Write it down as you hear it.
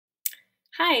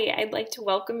Hi, I'd like to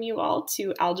welcome you all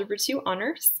to Algebra 2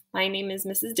 Honors. My name is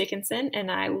Mrs. Dickinson and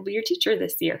I will be your teacher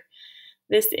this year.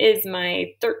 This is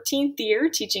my 13th year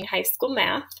teaching high school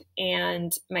math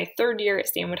and my third year at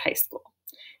Stanwood High School.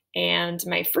 And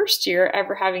my first year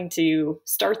ever having to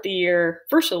start the year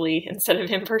virtually instead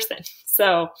of in person.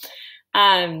 So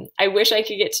I wish I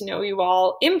could get to know you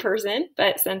all in person,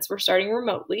 but since we're starting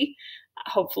remotely,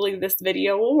 hopefully this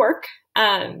video will work.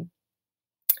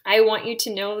 I want you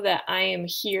to know that I am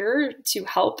here to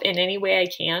help in any way I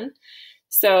can.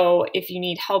 So if you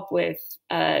need help with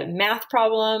a math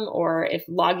problem or if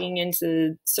logging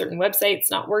into certain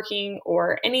websites not working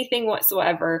or anything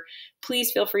whatsoever,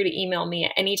 please feel free to email me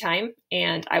at any time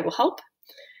and I will help.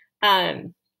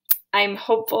 I'm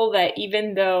hopeful that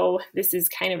even though this is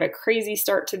kind of a crazy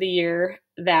start to the year,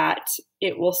 that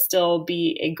it will still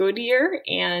be a good year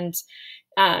and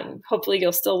hopefully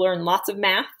you'll still learn lots of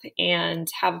math and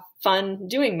have fun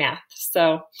doing math.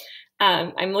 So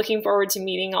I'm looking forward to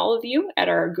meeting all of you at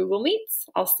our Google Meets.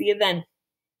 I'll see you then.